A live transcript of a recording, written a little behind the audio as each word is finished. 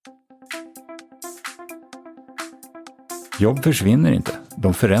Jobb försvinner inte,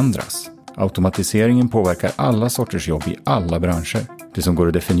 de förändras. Automatiseringen påverkar alla sorters jobb i alla branscher. Det som går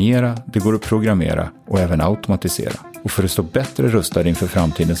att definiera, det går att programmera och även automatisera. Och för att stå bättre rustade inför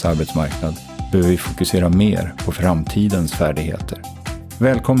framtidens arbetsmarknad behöver vi fokusera mer på framtidens färdigheter.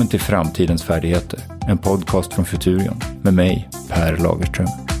 Välkommen till Framtidens färdigheter, en podcast från Futurion med mig, Per Lagerström.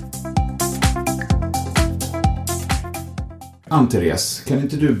 Ann-Therese, kan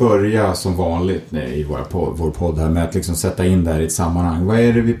inte du börja som vanligt i vår podd här med att liksom sätta in det här i ett sammanhang? Vad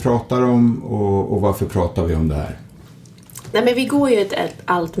är det vi pratar om och varför pratar vi om det här? Nej, men vi går ju ett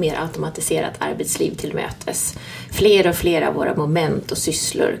allt mer automatiserat arbetsliv till mötes. Fler och fler av våra moment och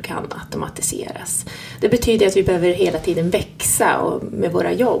sysslor kan automatiseras. Det betyder att vi behöver hela tiden växa med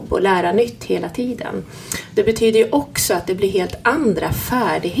våra jobb och lära nytt hela tiden. Det betyder ju också att det blir helt andra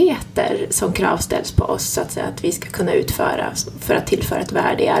färdigheter som kravställs på oss så att säga, att vi ska kunna utföra för att tillföra ett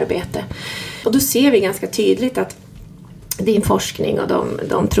värde i arbete. Och då ser vi ganska tydligt att din forskning och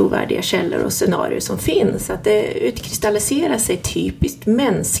de trovärdiga källor och scenarier som finns, att det utkristalliserar sig typiskt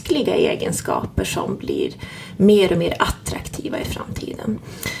mänskliga egenskaper som blir mer och mer attraktiva i framtiden.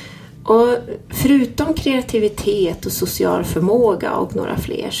 Och förutom kreativitet och social förmåga och några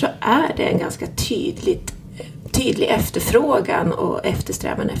fler så är det en ganska tydlig efterfrågan och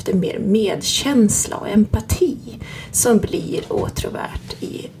eftersträvan efter mer medkänsla och empati som blir åtråvärt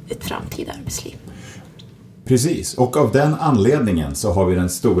i ett framtida arbetsliv. Precis, och av den anledningen så har vi den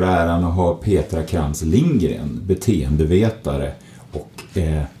stora äran att ha Petra Krantz Lindgren, beteendevetare och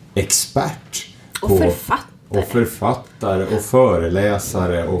expert. Och författare och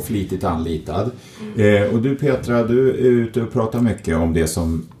föreläsare och flitigt anlitad. Och du Petra, du är ute och pratar mycket om det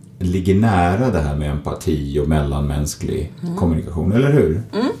som ligger nära det här med empati och mellanmänsklig kommunikation, eller hur?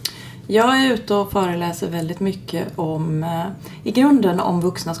 Mm. Jag är ute och föreläser väldigt mycket i grunden om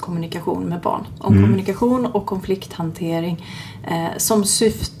vuxnas kommunikation med barn. Om kommunikation och konflikthantering som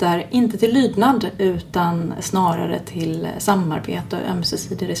syftar inte till lydnad utan snarare till samarbete och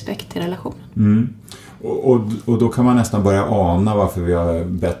ömsesidig respekt i relationen. Mm. Och då kan man nästan börja ana varför vi har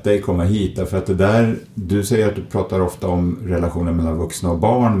bett dig komma hit. Därför att det där, du säger att du pratar ofta om relationer mellan vuxna och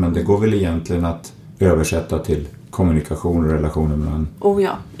barn, men det går väl egentligen att översätta till kommunikation och relationer mellan... Oh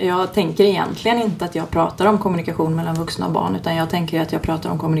ja, jag tänker egentligen inte att jag pratar om kommunikation mellan vuxna och barn, utan jag tänker att jag pratar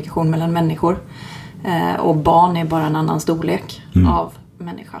om kommunikation mellan människor. Och barn är bara en annan storlek av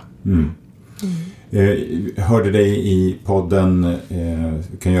människa. Hörde dig i podden,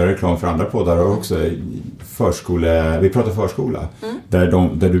 kan göra reklam för andra poddar också, vi pratar förskola,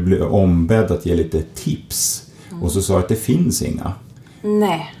 där du blev ombedd att ge lite tips och så sa att det finns inga.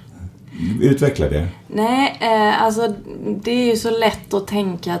 Nej. Utveckla det. Nej, alltså det är ju så lätt att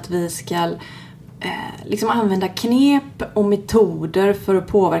tänka att vi ska liksom använda knep och metoder för att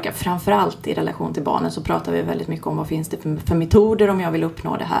påverka, framförallt i relation till barnen så pratar vi väldigt mycket om vad finns det för metoder om jag vill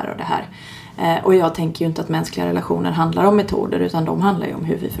uppnå det här och det här. Och jag tänker ju inte att mänskliga relationer handlar om metoder utan de handlar ju om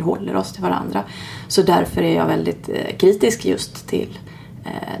hur vi förhåller oss till varandra. Så därför är jag väldigt kritisk just till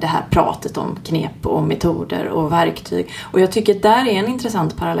det här pratet om knep och metoder och verktyg. Och jag tycker att där är en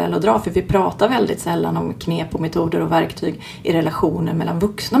intressant parallell att dra, för vi pratar väldigt sällan om knep och metoder och verktyg i relationer mellan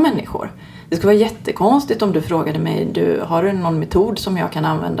vuxna människor. Det skulle vara jättekonstigt om du frågade mig, har du någon metod som jag kan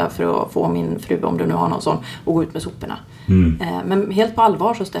använda för att få min fru, om du nu har någon sån, att gå ut med soporna? Men helt på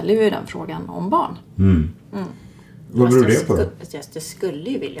allvar så ställer vi den frågan om barn. Vad beror det på då? Jag skulle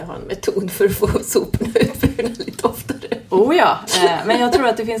ju vilja ha en metod för att få soporna utburna lite oftare. Oh ja, men jag tror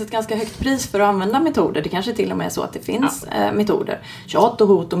att det finns ett ganska högt pris för att använda metoder. Det kanske till och med är så att det finns metoder. Tjat och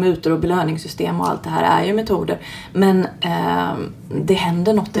hot och mutor och belöningssystem och allt det här är ju metoder. Men det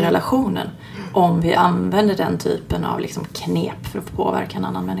händer något i relationen om vi använder den typen av liksom knep för att påverka en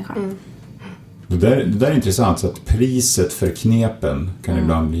annan människa. Det där är intressant, så att priset för knepen kan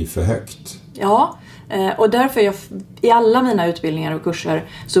ibland bli för högt. Ja, och därför i alla mina utbildningar och kurser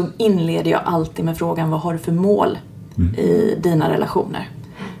så inleder jag alltid med frågan: vad har du för mål i dina relationer?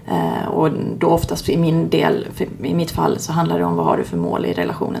 Och då oftast i mitt fall så handlar det om vad har du för mål i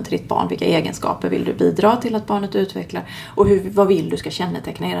relationen till ditt barn? Vilka egenskaper vill du bidra till att barnet utvecklar? Och vad vill du ska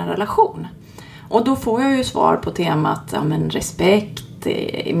känneteckna er relation? Och då får jag ju svar på temat respekt,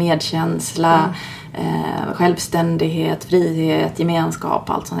 medkänsla, självständighet, frihet, gemenskap,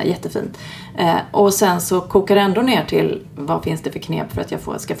 allt sånt här jättefint. Och sen så kokar det ändå ner till vad finns det för knep för att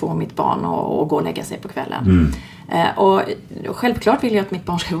jag ska få mitt barn att gå och lägga sig på kvällen. Och självklart vill jag att mitt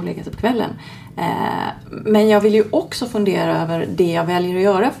barn ska gå och lägga sig på kvällen. Men jag vill ju också fundera över det jag väljer att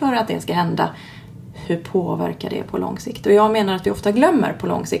göra för att det ska hända. hur påverkar det på lång sikt? Och jag menar att vi ofta glömmer på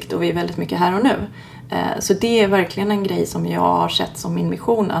lång sikt och vi är väldigt mycket här och nu. Så det är verkligen en grej som jag har sett som min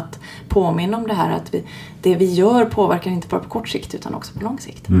mission, att påminna om det här, att det vi gör påverkar inte bara på kort sikt utan också på lång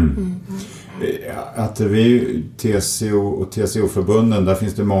sikt. Att vi TCO och TCO-förbunden, där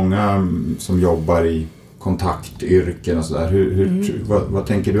finns det många som jobbar i kontaktyrken och sådär. Vad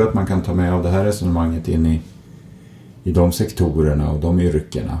tänker du att man kan ta med av det här resonemanget in i de sektorerna och de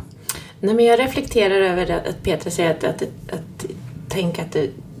yrkena? Nej, men jag reflekterar över att Petra säger att tänka att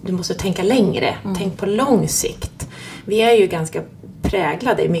du måste tänka längre. Tänk på lång sikt. Vi är ju ganska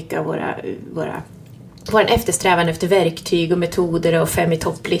präglade i mycket av vår eftersträvan efter verktyg och metoder och 5 i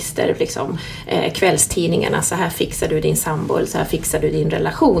topplistor. Liksom, kvällstidningarna, så här fixar du din sambo, så här fixar du din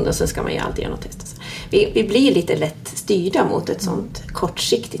relation, och så ska man ju alltid göra något test. Vi blir lite lätt styrda mot ett sånt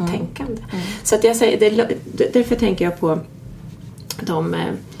kortsiktigt tänkande. Så att jag säger, därför tänker jag på de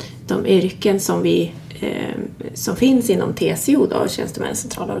yrken som finns inom TCO då, Tjänstemännens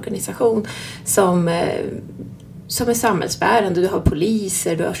centralorganisation, som är samhällsbärande. Du har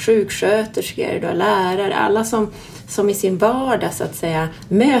poliser, du har sjuksköterskor, du har lärare, alla som i sin vardag så att säga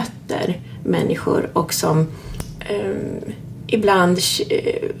möter människor och som ibland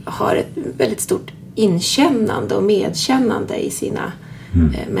har ett väldigt stort inkännande och medkännande i sina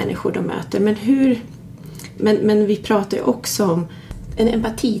människor de möter. Men vi pratar ju också om en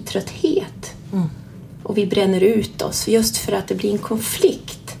empatitrötthet. Och vi bränner ut oss just för att det blir en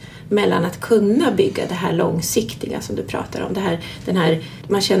konflikt mellan att kunna bygga det här långsiktiga som du pratar om.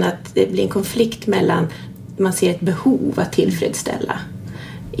 Man känner att det blir en konflikt mellan, man ser ett behov att tillfredsställa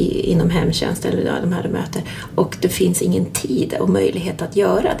inom hemtjänsten eller de här möten, och det finns ingen tid och möjlighet att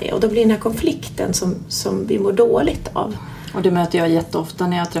göra det. Och då blir den här konflikten som vi mår dåligt av. Och det möter jag jätteofta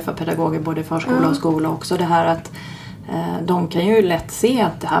när jag träffar pedagoger både i förskola och skola också. Det här att de kan ju lätt se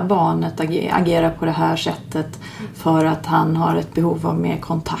att det här barnet agerar på det här sättet för att han har ett behov av mer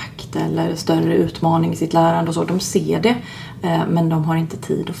kontakt eller större utmaning i sitt lärande och så. De ser det, men de har inte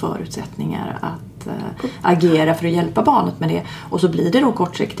tid och förutsättningar att agera för att hjälpa barnet med det. Och så blir det då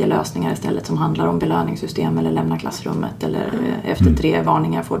kortsiktiga lösningar istället som handlar om belöningssystem eller lämna klassrummet eller efter 3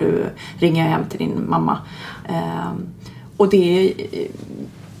 varningar får du ringa hem till din mamma. Och det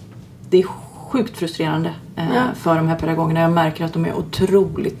är sjukt frustrerande för de här pedagogerna. Jag märker att de är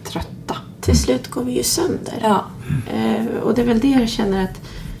otroligt trötta. Till slut går vi ju sönder. Ja. Och det är väl det jag känner att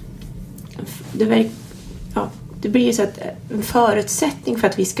det blir ju så att en förutsättning för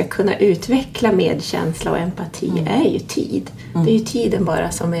att vi ska kunna utveckla medkänsla och empati är ju tid. Det är ju tiden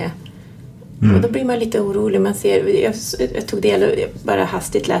bara som är. Och då blir man lite orolig. Man ser, jag tog del, bara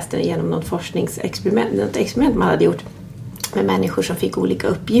hastigt läste igenom något experiment man hade gjort med människor som fick olika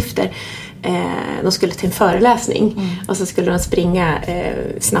uppgifter. De skulle till en föreläsning och så skulle de springa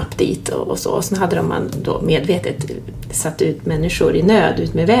snabbt dit och så. Och så hade man då medvetet satt ut människor i nöd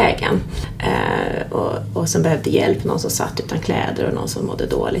ut med vägen och som behövde hjälp, någon som satt utan kläder och någon som mådde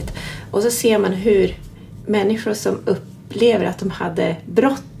dåligt. Och så ser man hur människor som upplever att de hade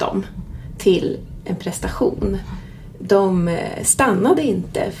bråttom till en prestation, de stannade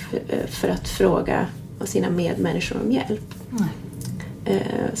inte för att fråga sina medmänniskor om hjälp.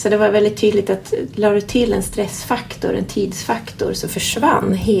 Så det var väldigt tydligt att la du till en stressfaktor, en tidsfaktor, så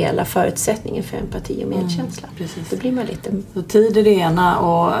försvann hela förutsättningen för empati och medkänsla. Då blir man lite... Så tid är det ena,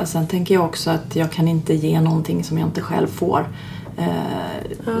 och sen tänker jag också att jag kan inte ge någonting som jag inte själv får.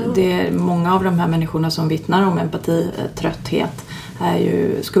 Det är många av de här människorna som vittnar om empatitrötthet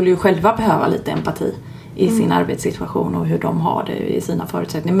skulle ju själva behöva lite empati i sin arbetssituation och hur de har det i sina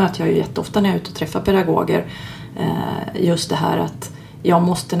förutsättningar. Möter jag ju jätteofta när jag är ute och träffar pedagoger. Just det här att jag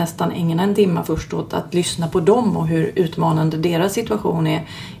måste nästan ägna en timme först åt att lyssna på dem och hur utmanande deras situation är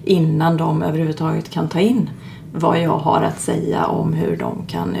innan de överhuvudtaget kan ta in vad jag har att säga om hur de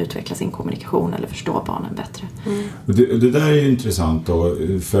kan utveckla sin kommunikation eller förstå barnen bättre. Och det där är ju intressant då,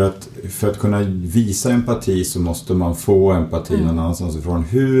 för att kunna visa empati så måste man få empati någon annanstans ifrån.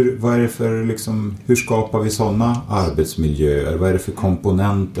 Hur skapar vi sådana arbetsmiljöer? Vad är det för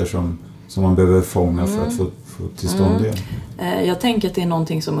komponenter som man behöver fånga för att få till stånd det? Jag tänker att det är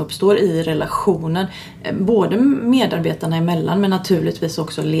någonting som uppstår i relationen, både medarbetarna emellan men naturligtvis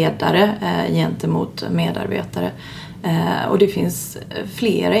också ledare gentemot medarbetare. Och det finns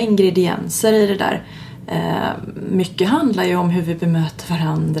flera ingredienser i det där. Mycket handlar ju om hur vi bemöter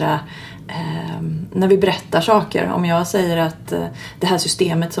varandra när vi berättar saker. Om jag säger att det här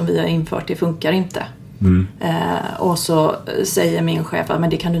systemet som vi har infört, det funkar inte. Och så säger min chef att men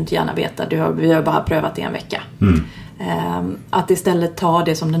det kan du inte gärna veta, vi har bara prövat det en vecka. Att istället ta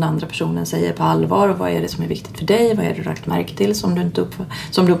det som den andra personen säger på allvar. Och vad är det som är viktigt för dig? Vad är det du lagt märke till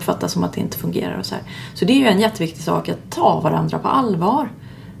som du uppfattar som att det inte fungerar? Och så här. Så det är ju en jätteviktig sak att ta varandra på allvar.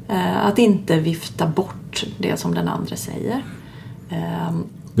 Att inte vifta bort det som den andra säger.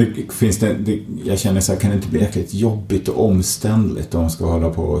 Jag känner så här, kan det inte bli jäkligt jobbigt och omständligt om man ska hålla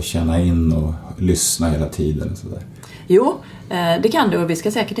på och känna in och lyssna hela tiden? Och så där? Jo, det kan det, och vi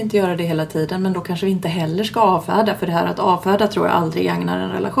ska säkert inte göra det hela tiden, men då kanske vi inte heller ska avfärda, för det här att avfärda tror jag aldrig gagnar en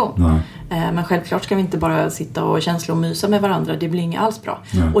relation. Men självklart ska vi inte bara sitta och känslomysa med varandra, det blir inget alls bra.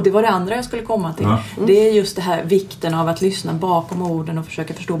 Och det var det andra jag skulle komma till. Det är just det här vikten av att lyssna bakom orden och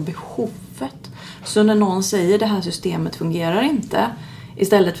försöka förstå behovet. Så när någon säger det här systemet fungerar inte,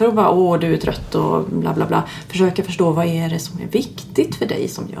 istället för att bara, du är trött och bla bla bla, försöka förstå vad är det som är viktigt för dig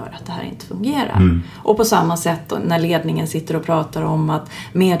som gör att det här inte fungerar. Och på samma sätt när ledningen sitter och pratar om att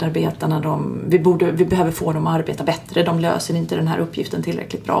medarbetarna, vi behöver få dem att arbeta bättre, de löser inte den här uppgiften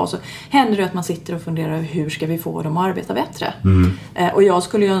tillräckligt bra. Så händer det att man sitter och funderar, hur ska vi få dem att arbeta bättre? Och jag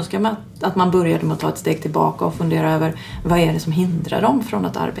skulle ju önska att man började med att ta ett steg tillbaka och fundera över, vad är det som hindrar dem från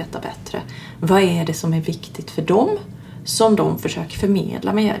att arbeta bättre? Vad är det som är viktigt för dem, som de försöker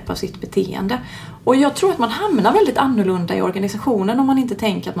förmedla med hjälp av sitt beteende. Och jag tror att man hamnar väldigt annorlunda i organisationen om man inte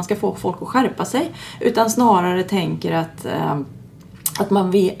tänker att man ska få folk att skärpa sig, utan snarare tänker att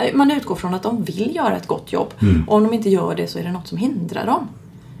man utgår från att de vill göra ett gott jobb. Och om de inte gör det så är det något som hindrar dem.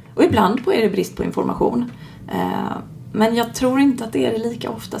 Och ibland är det brist på information. Men jag tror inte att det är det lika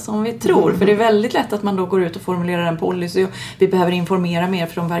ofta som vi tror. För det är väldigt lätt att man då går ut och formulerar en policy och vi behöver informera mer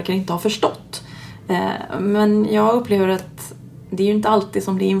för de verkar inte ha förstått. Men jag upplever att det är ju inte alltid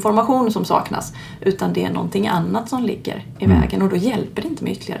som det är information som saknas, utan det är någonting annat som ligger i vägen, och då hjälper det inte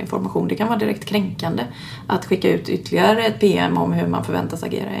med ytterligare information. Det kan vara direkt kränkande att skicka ut ytterligare ett PM om hur man förväntas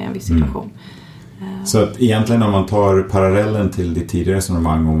agera i en viss situation. Så att egentligen om man tar parallellen till det tidigare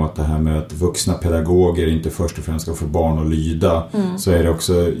resonemang om att det här med att vuxna pedagoger inte först och främst ska få barn att lyda, så är det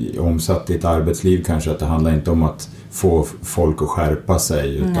också omsatt i ett arbetsliv kanske, att det handlar inte om att få folk att skärpa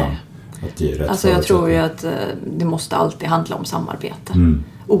sig, utan att ge rätt. Alltså jag tror ju att det måste alltid handla om samarbete.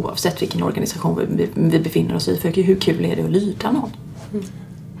 Oavsett vilken organisation vi befinner oss i. För hur kul är det att lyda någon?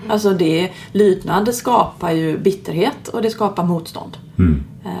 Alltså lydnad skapar ju bitterhet och det skapar motstånd.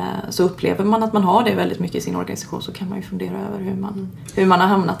 Så upplever man att man har det väldigt mycket i sin organisation, så kan man ju fundera över hur man har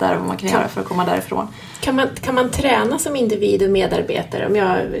hamnat där och vad man kan göra för att komma därifrån. Kan man träna som individ och medarbetare? Om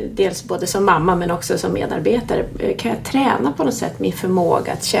jag dels både som mamma men också som medarbetare, kan jag träna på något sätt min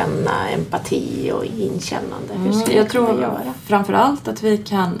förmåga att känna empati och inkännande? Jag tror framförallt att vi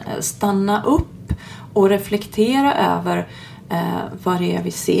kan stanna upp och reflektera över vad det är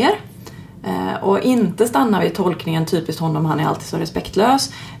vi ser. Och inte stanna vid tolkningen typiskt honom, han är alltid så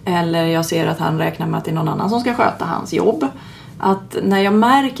respektlös, eller jag ser att han räknar med att det är någon annan som ska sköta hans jobb. Att när jag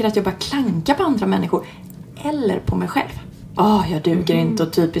märker att jag bara klankar på andra människor eller på mig själv, jag duger inte,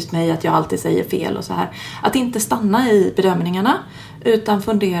 och typiskt mig att jag alltid säger fel och så här, att inte stanna i bedömningarna utan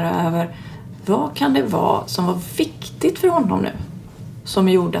fundera över, vad kan det vara som var viktigt för honom nu som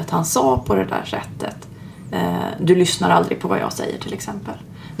gjorde att han sa på det där sättet. Du lyssnar aldrig på vad jag säger till exempel.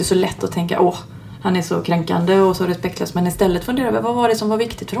 Det är så lätt att tänka, han är så kränkande och så respektlös. Men istället fundera över, vad var det som var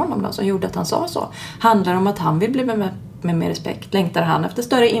viktigt för honom då, som gjorde att han sa så? Handlar det om att han vill bli med mer respekt? Längtar han efter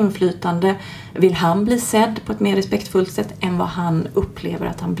större inflytande? Vill han bli sedd på ett mer respektfullt sätt än vad han upplever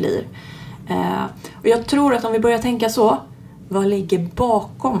att han blir? Och jag tror att om vi börjar tänka så, vad ligger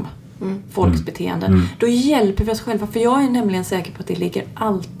bakom folks beteenden? Då hjälper vi oss själva. För jag är nämligen säker på att det ligger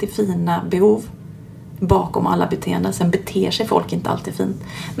alltid fina behov bakom alla beteenden. Sen beter sig folk inte alltid fint.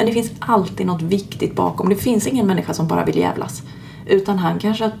 Men det finns alltid något viktigt bakom. Det finns ingen människa som bara vill jävlas. Utan han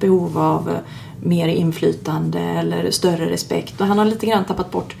kanske har ett behov av mer inflytande eller större respekt. Och han har lite grann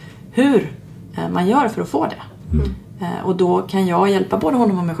tappat bort hur man gör för att få det. Och då kan jag hjälpa både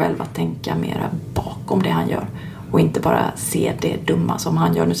honom och mig själv att tänka mera bakom det han gör. Och inte bara se det dumma som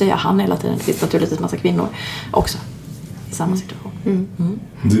han gör. Nu säger jag han hela tiden. Det finns naturligtvis massa kvinnor också i samma situation.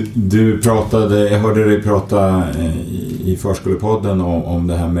 Du pratade, jag hörde dig prata i förskolepodden om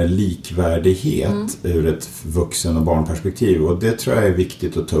det här med likvärdighet ur ett vuxen- och barnperspektiv, och det tror jag är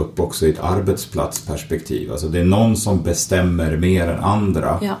viktigt att ta upp också i ett arbetsplatsperspektiv. Alltså det är någon som bestämmer mer än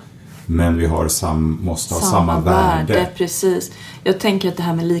andra, men vi måste ha samma värde. Precis. Jag tänker att det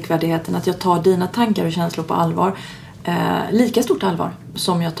här med likvärdigheten, att jag tar dina tankar och känslor på allvar, lika stort allvar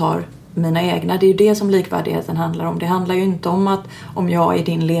som jag tar mina egna. Det är ju det som likvärdigheten handlar om. Det handlar ju inte om att om jag är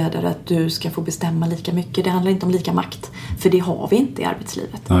din ledare att du ska få bestämma lika mycket. Det handlar inte om lika makt. För det har vi inte i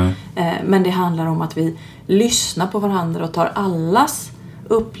arbetslivet. Men det handlar om att vi lyssnar på varandra och tar allas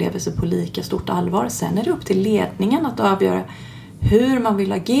upplevelser på lika stort allvar. Sen är det upp till ledningen att avgöra hur man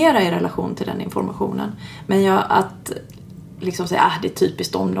vill agera i relation till den informationen. Men att liksom säga det är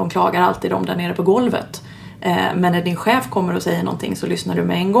typiskt de klagar alltid om där nere på golvet. Men när din chef kommer och säger någonting så lyssnar du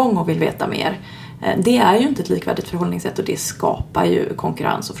med en gång och vill veta mer. Det är ju inte ett likvärdigt förhållningssätt och det skapar ju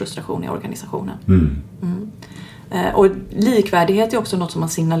konkurrens och frustration i organisationen. Och likvärdighet är också något som man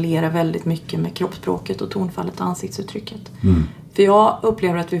signalerar väldigt mycket med kroppsspråket och tonfallet och ansiktsuttrycket. För jag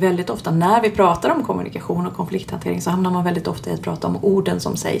upplever att vi väldigt ofta när vi pratar om kommunikation och konflikthantering så hamnar man väldigt ofta i att prata om orden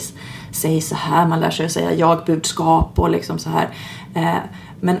som sägs. Säg så här, man lär sig att säga jag-budskap och liksom så här.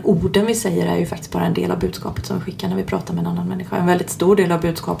 Men orden vi säger är ju faktiskt bara en del av budskapet som vi skickar när vi pratar med en annan människa. En väldigt stor del av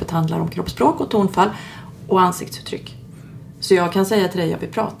budskapet handlar om kroppsspråk och tonfall och ansiktsuttryck. Så jag kan säga till dig, jag vill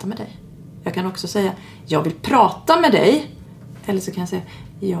prata med dig. Jag kan också säga, jag vill prata med dig. Eller så kan jag säga,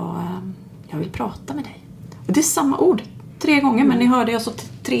 jag vill prata med dig. Och det är samma ord 3 gånger, men ni hörde alltså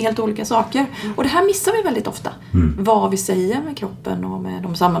 3 helt olika saker. Och det här missar vi väldigt ofta. Vad vi säger med kroppen och med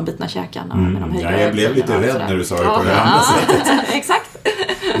de sammanbitna käkarna. Med de höjda jag blev lite rädd när du sa det på det andra sättet. Exakt.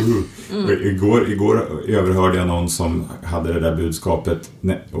 Igår överhörde jag någon som hade det där budskapet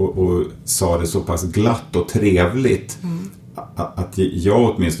och sa det så pass glatt och trevligt att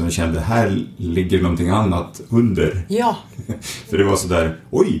jag åtminstone kände här ligger någonting annat under. Ja. För det var så där,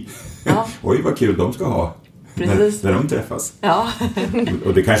 oj vad kul de ska ha. När de träffas. Ja.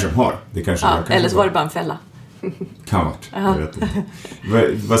 Och det kanske de har. Det kanske eller så var det bara en fälla. Kan vara.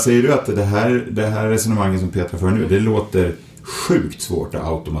 Vad säger du att det här resonemanget som Petra för nu, det låter sjukt svårt att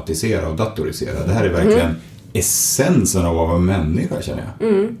automatisera och datorisera. Det här är verkligen essensen av att vara människa, känner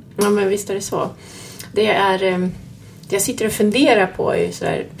jag. Ja, men visst är det så. Det jag sitter och funderar på är så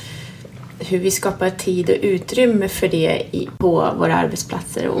här, hur vi skapar tid och utrymme för det på våra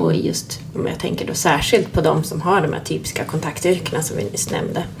arbetsplatser och just, om jag tänker då särskilt på de som har de här typiska kontaktyrkena som vi nyss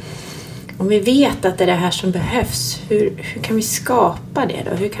nämnde. Om vi vet att det är det här som behövs, hur kan vi skapa det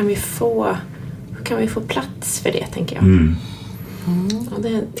då? Hur kan vi få plats för det, tänker jag.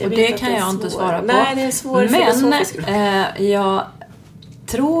 Ja, det kan jag inte svara på. Nej, det är svår filosofisk grupp. Jag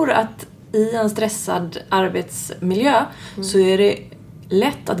tror att i en stressad arbetsmiljö så är det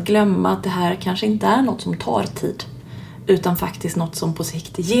lätt att glömma att det här kanske inte är något som tar tid. Utan faktiskt något som på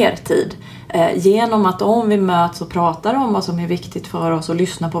sikt ger tid. Genom att om vi möts och pratar om vad som är viktigt för oss och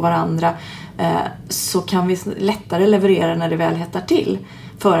lyssnar på varandra så kan vi lättare leverera när det väl hettar till.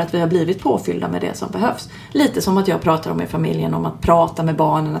 För att vi har blivit påfyllda med det som behövs. Lite som att jag pratar om i familjen, om att prata med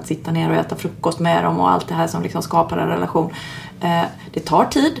barnen, att sitta ner och äta frukost med dem och allt det här som liksom skapar en relation. Det tar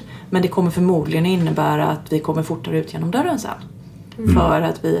tid, men det kommer förmodligen innebära att vi kommer fortare ut genom dörren sen. För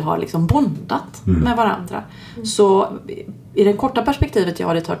att vi har liksom bondat med varandra. Så i det korta perspektivet,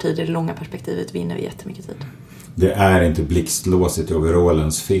 det tar tid. I det långa perspektivet vinner vi jättemycket tid. Det är inte blixtlåset i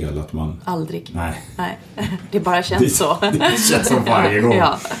overallens fel att man... Aldrig. Nej. Det bara känns så. Det känns som varje gång.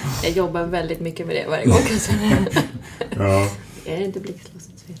 Ja. Jag jobbar väldigt mycket med det varje gång. Ja. Är det inte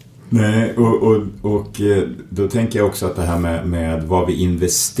blixtlåsets fel? Nej, och då tänker jag också att det här med vad vi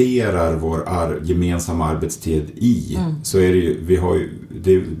investerar vår gemensamma arbetstid i, så är det ju,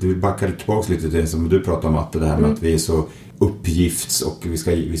 vi backar tillbaka lite till det som du pratade om, att det här med att vi är så uppgifts och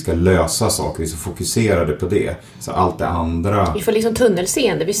vi ska lösa saker, vi är så fokuserade på det, så allt det andra... Vi får liksom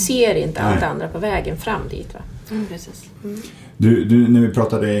tunnelseende, vi ser inte allt det andra på vägen fram dit, va? Precis. Du, när vi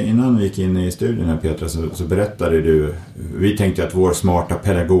pratade innan vi gick in i studion här, Petra, så berättade du, vi tänkte att vår smarta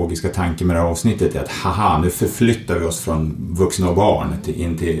pedagogiska tanke med det här avsnittet är att nu förflyttar vi oss från vuxna och barn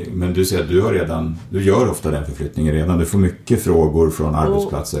in till, men du säger att du gör ofta den förflyttningen redan, du får mycket frågor från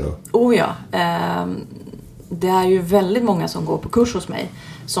arbetsplatser. Det är ju väldigt många som går på kurs hos mig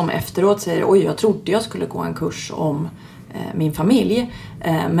som efteråt säger, jag trodde jag skulle gå en kurs om min familj,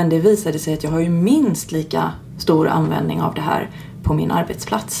 men det visade sig att jag har ju minst lika stor användning av det här på min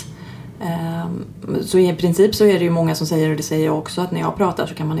arbetsplats. Så i princip så är det ju många som säger, och det säger jag också, att när jag pratar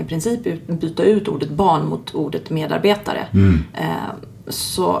så kan man i princip byta ut ordet barn mot ordet medarbetare.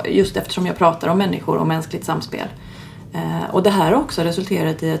 Så just eftersom jag pratar om människor och mänskligt samspel. Och det här har också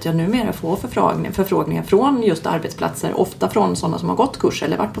resulterat i att jag numera får förfrågningar från just arbetsplatser, ofta från sådana som har gått kurs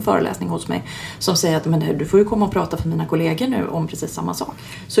eller varit på föreläsning hos mig, som säger att men du får ju komma och prata för mina kollegor nu om precis samma sak.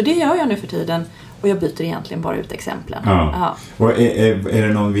 Så det gör jag nu för tiden, och jag byter egentligen bara ut exemplen. Ja. Och är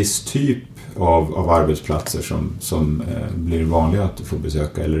det någon viss typ av arbetsplatser som blir vanliga att du får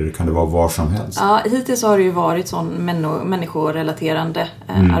besöka, eller kan det vara var som helst? Ja, hittills har det ju varit sån människorelaterande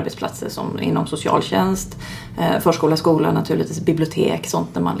arbetsplatser som inom socialtjänst, förskola, skola, naturligtvis bibliotek,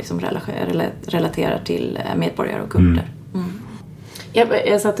 sånt där man liksom relaterar till medborgare och kunder.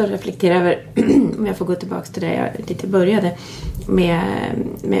 Jag satt och reflekterade över, om jag får gå tillbaka till det jag lite började med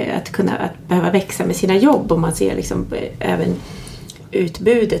att behöva växa med sina jobb, och man ser liksom även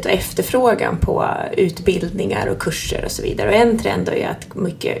utbudet och efterfrågan på utbildningar och kurser och så vidare. Och en trend är att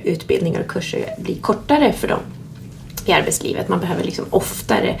mycket utbildningar och kurser blir kortare för dem i arbetslivet. Man behöver liksom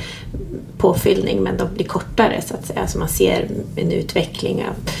oftare påfyllning, men de blir kortare så att säga. Alltså man ser en utveckling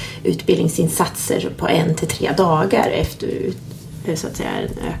av utbildningsinsatser på 1 till 3 dagar efter så att säga en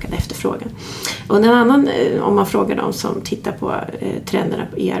ökad efterfrågan. Och en annan, om man frågar dem som tittar på trenderna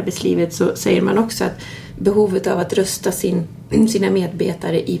i arbetslivet, så säger man också att behovet av att rusta sina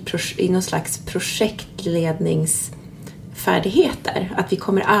medarbetare i någon slags projektledningsfärdigheter. Att vi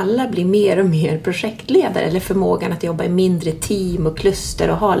kommer alla bli mer och mer projektledare, eller förmågan att jobba i mindre team och kluster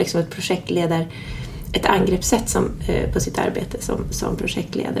och ha liksom ett angreppssätt på sitt arbete som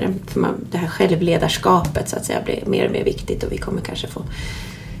projektledare. För det här självledarskapet så att säga blir mer och mer viktigt, och vi kommer kanske få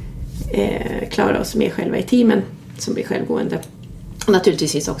klara oss mer själva i teamen som blir självgående. Och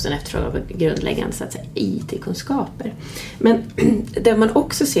naturligtvis finns också en efterfrågan på grundläggande så att säga IT-kunskaper. Men det man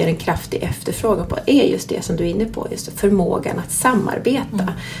också ser en kraftig efterfrågan på är just det som du är inne på, just förmågan att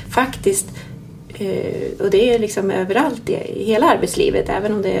samarbeta. Faktiskt. Och det är liksom överallt i hela arbetslivet,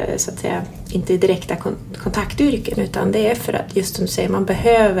 även om det är så att säga inte direkta kontaktyrken, utan det är för att just som du säger,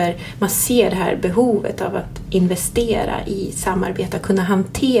 man ser det här behovet av att investera i samarbete, kunna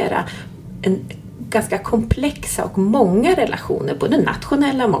hantera en ganska komplexa och många relationer, både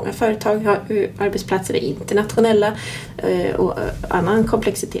nationella, många företag har arbetsplatser är internationella och annan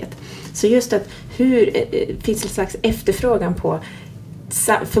komplexitet. Så just att finns det en slags efterfrågan på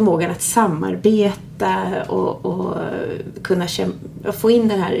förmågan att samarbeta och kunna få in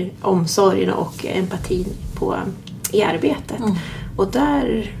den här omsorgen och empatin i arbetet. Och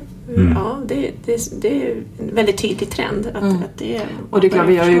där det är en väldigt tydlig trend. Att det och det är klart,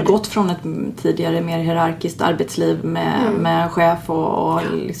 vi har ju gått från ett tidigare mer hierarkiskt arbetsliv med chef och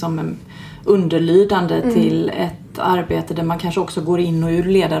liksom underlydande till ett arbete där man kanske också går in och ur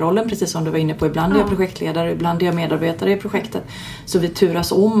ledarrollen, precis som du var inne på. Ibland är jag projektledare, ibland är jag medarbetare i projektet. Så vi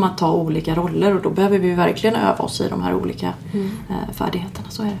turas om att ta olika roller, och då behöver vi verkligen öva oss i de här olika färdigheterna.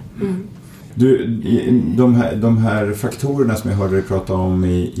 Så är det. Du, de här faktorerna som jag hörde dig prata om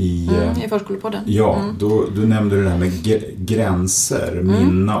i Förskolepodden. Ja, då nämnde du det här med gränser,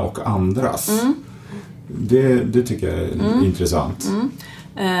 mina och andras. Det tycker jag är intressant.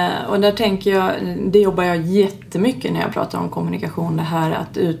 Och där tänker jag, det jobbar jag jättemycket när jag pratar om kommunikation, det här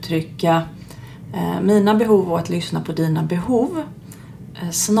att uttrycka mina behov och att lyssna på dina behov,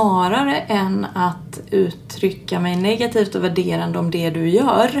 snarare än att uttrycka mig negativt och värderande om det du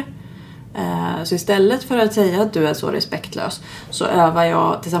gör. Så istället för att säga att du är så respektlös, så övar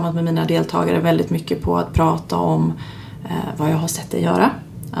jag tillsammans med mina deltagare väldigt mycket på att prata om vad jag har sett dig göra.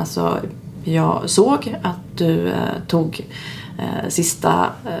 Alltså, jag såg att du tog sista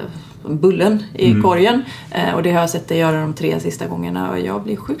bullen i korgen, och det har jag sett dig göra de 3 sista gångerna, och jag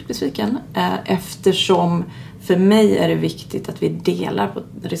blir sjukt besviken eftersom för mig är det viktigt att vi delar på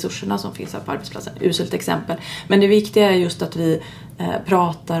resurserna som finns här på arbetsplatsen. Uselt exempel. Men det viktiga är just att vi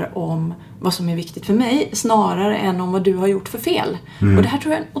pratar om vad som är viktigt för mig snarare än om vad du har gjort för fel. Och det här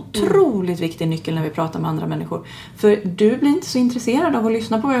tror jag är en otroligt viktig nyckel när vi pratar med andra människor. För du blir inte så intresserad av att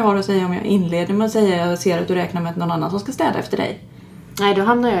lyssna på vad jag har att säga om jag inleder med att säga jag ser att du räknar med att någon annan som ska städa efter dig. Nej, då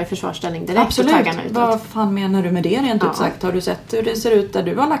hamnar jag i försvarsställning direkt. Absolut. Vad fan menar du med det rent ut sagt? Har du sett hur det ser ut där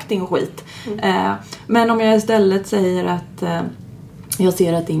du har lagt din skit? Men om jag istället säger att jag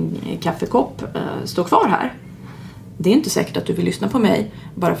ser att din kaffekopp står kvar här. Det är inte säkert att du vill lyssna på mig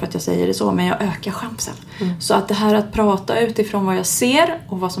bara för att jag säger det så, men jag ökar chansen. Så att det här att prata utifrån vad jag ser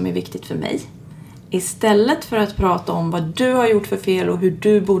och vad som är viktigt för mig, istället för att prata om vad du har gjort för fel och hur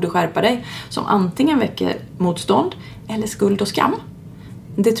du borde skärpa dig, som antingen väcker motstånd eller skuld och skam.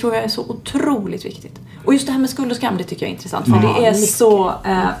 Det tror jag är så otroligt viktigt. Och just det här med skuld och skam, det tycker jag är intressant. För det är så...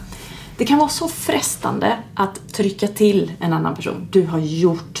 det kan vara så frestande att trycka till en annan person. Du har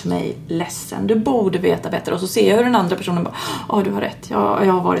gjort mig ledsen. Du borde veta bättre. Och så ser jag hur den andra personen bara... du har rätt. Jag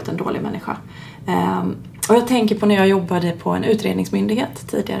har varit en dålig människa. Och jag tänker på när jag jobbade på en utredningsmyndighet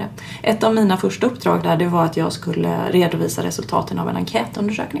tidigare. Ett av mina första uppdrag där, det var att jag skulle redovisa resultaten av en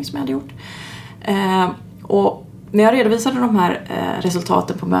enkätundersökning som jag hade gjort. Och när jag redovisade de här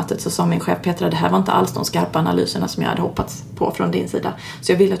resultaten på mötet så sa min chef Petra, det här var inte alls de skarpa analyserna som jag hade hoppats på från din sida.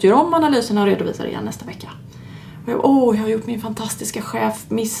 Så jag vill att du gör om analyserna och redovisa det igen nästa vecka. Och jag har gjort min fantastiska chef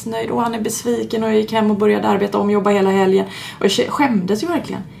missnöjd och han är besviken och jag gick hem och började arbeta om, jobba hela helgen. Och jag skämdes ju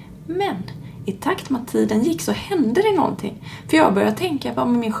verkligen. Men i takt med att tiden gick så hände det någonting. För jag började tänka, vad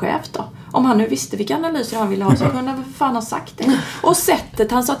med min chef då? Om han nu visste vilka analyser han ville ha så kunde han för fan ha sagt det. Och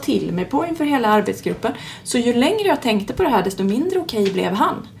sättet han sa till mig på inför hela arbetsgruppen. Så ju längre jag tänkte på det här desto mindre okej blev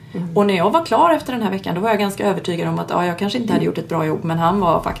han. Och när jag var klar efter den här veckan då var jag ganska övertygad om att jag kanske inte hade gjort ett bra jobb men han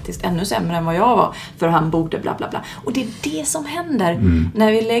var faktiskt ännu sämre än vad jag var för han borde bla bla bla. Och det är det som händer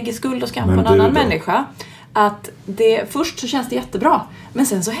när vi lägger skuld och skam på en annan människa. Att först så känns det jättebra men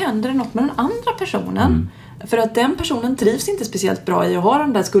sen så händer det något med den andra personen. För att den personen trivs inte speciellt bra i att ha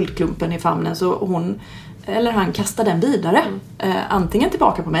den där skuldklumpen i famnen så hon eller han kastar den vidare. Antingen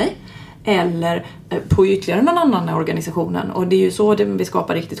tillbaka på mig eller på ytterligare någon annan i organisationen. Och det är ju så vi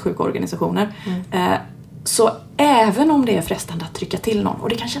skapar riktigt sjuka organisationer. Så även om det är frestande att trycka till någon och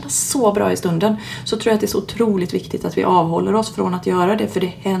det kan kännas så bra i stunden så tror jag att det är så otroligt viktigt att vi avhåller oss från att göra det för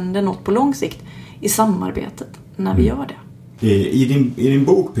det händer något på lång sikt i samarbetet när vi gör det. I din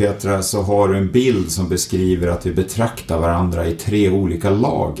bok Petra så har du en bild som beskriver att vi betraktar varandra i 3 olika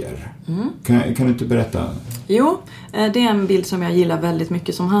lager. Kan du inte berätta? Jo, det är en bild som jag gillar väldigt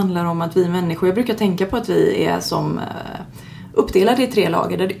mycket som handlar om att vi människor, jag brukar tänka på att vi är som uppdelade i 3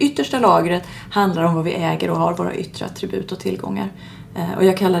 lager. Där det yttersta lagret handlar om vad vi äger och har, våra yttre attribut och tillgångar. Och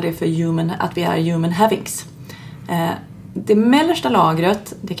jag kallar det för att vi är human havings. Det mellersta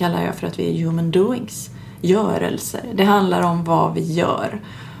lagret, det kallar jag för att vi är human doings. Görelser. Det handlar om vad vi gör.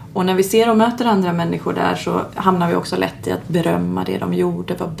 Och när vi ser och möter andra människor där så hamnar vi också lätt i att berömma det de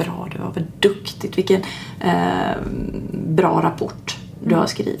gjorde. Vad bra det var, vad duktigt. Vilken bra rapport du har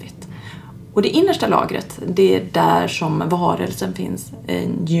skrivit. Och det innersta lagret, det är där som varelsen finns.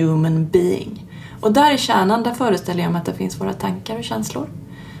 En human being. Och där i kärnan, där föreställer jag mig att det finns våra tankar och känslor.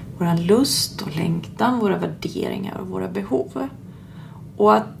 Våra lust och längtan, våra värderingar och våra behov.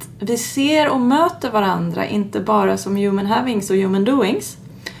 Och att vi ser och möter varandra inte bara som human havings och human doings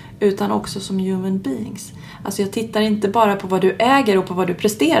utan också som human beings. Alltså jag tittar inte bara på vad du äger och på vad du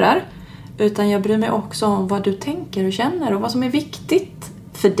presterar utan jag bryr mig också om vad du tänker och känner och vad som är viktigt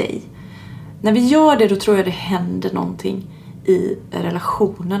för dig. När vi gör det då tror jag det händer någonting i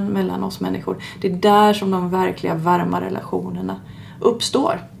relationen mellan oss människor. Det är där som de verkliga varma relationerna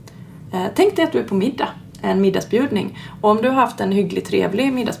uppstår. Tänk dig att du är på middag. En middagsbjudning. Och om du har haft en hyggligt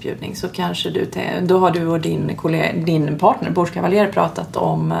trevlig middagsbjudning så kanske då har du och din partner, bordskavaljer, pratat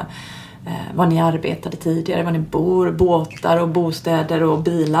om vad ni arbetade tidigare, vad ni bor, båtar och bostäder och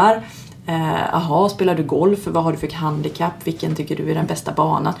bilar. Spelar du golf? Vad har du för handikapp? Vilken tycker du är den bästa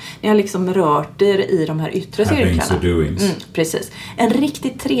banan? Ni har liksom rört er i de här yttre cirklarna. Precis. En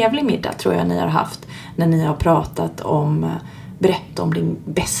riktigt trevlig middag tror jag ni har haft när ni har pratat om, berätta om din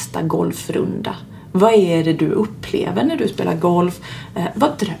bästa golfrunda. Vad är det du upplever när du spelar golf?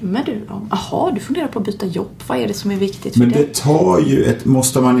 Vad drömmer du om? Du funderar på att byta jobb. Vad är det som är viktigt för dig? Men det tar ju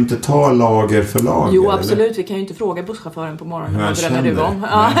måste man inte ta lager för lager? Jo, absolut. Eller? Vi kan ju inte fråga busschauffören på morgonen. Vad drömmer du om?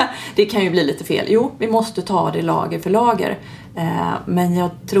 Det kan ju bli lite fel. Jo, vi måste ta det lager för lager. Men jag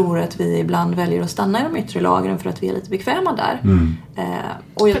tror att vi ibland väljer att stanna i de yttre lagren för att vi är lite bekväma där.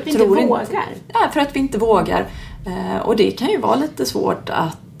 Och jag för att vi inte vågar? För att vi inte vågar. Och det kan ju vara lite svårt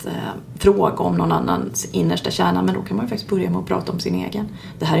att fråga om någon annans innersta kärna, men då kan man ju faktiskt börja med att prata om sin egen.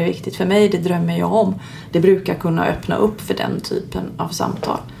 Det här är viktigt för mig, det drömmer jag om. Det brukar kunna öppna upp för den typen av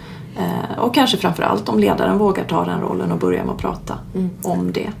samtal. Och kanske framförallt om ledaren vågar ta den rollen och börja med att prata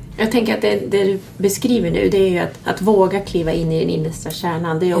om det. Jag tänker att det du beskriver nu, det är ju att våga kliva in i den innersta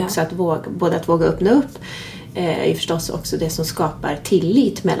kärnan. Det är också att våga öppna upp. Är förstås också det som skapar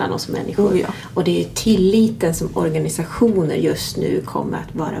tillit mellan oss människor. Och det är tilliten som organisationer just nu kommer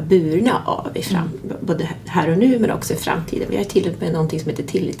att vara burna av både här och nu men också i framtiden. Vi har till och med någonting som heter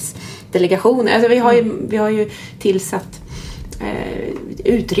tillitsdelegationer. Alltså vi har ju tillsatt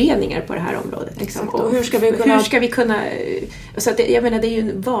utredningar på det här området. Liksom. Och hur ska vi kunna så att jag menar, det är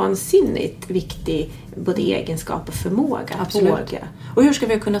ju en vansinnigt viktig både egenskap och förmåga att våga. Och hur ska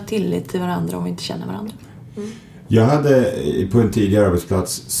vi kunna tillit till varandra om vi inte känner varandra? Jag hade på en tidigare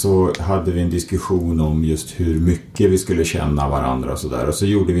arbetsplats så hade vi en diskussion om just hur mycket vi skulle känna varandra och sådär. Och så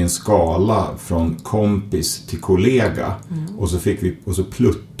gjorde vi en skala från kompis till kollega och så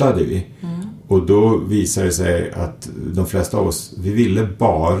pluttade vi. Och då visade det sig att de flesta av oss, vi ville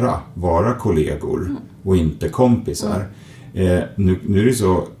bara vara kollegor och inte kompisar. Nu är det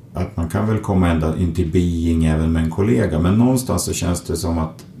så att man kan väl komma ända in till being även med en kollega, men någonstans så känns det som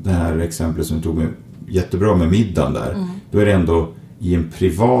att det här exemplet som vi tog med jättebra med middagen där. Då är det ändå i en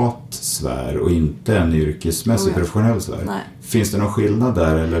privat sfär och inte en yrkesmässig professionell sfär. Nej. Finns det någon skillnad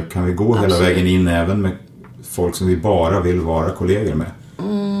där eller kan vi gå hela vägen in även med folk som vi bara vill vara kollegor med?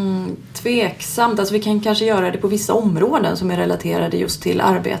 Tveksamt. Alltså vi kan kanske göra det på vissa områden som är relaterade just till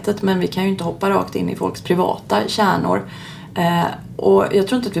arbetet, men vi kan ju inte hoppa rakt in i folks privata kärnor. Och jag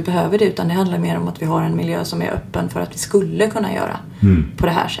tror inte att vi behöver det, utan det handlar mer om att vi har en miljö som är öppen för att vi skulle kunna göra på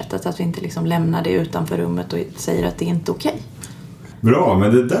det här sättet. Att vi inte liksom lämnar det utanför rummet och säger att det är inte okej. Bra,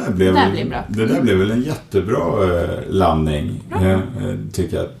 men det där blev bra. blev väl en jättebra landning,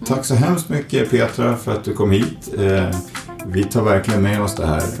 tycker jag. Tack så hemskt mycket Petra för att du kom hit. Vi tar verkligen med oss det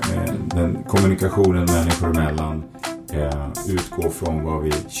här, den kommunikationen människor emellan, utgå från vad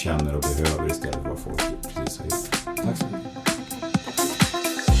vi känner och behöver istället för vad folk precis har gjort. Tack så mycket.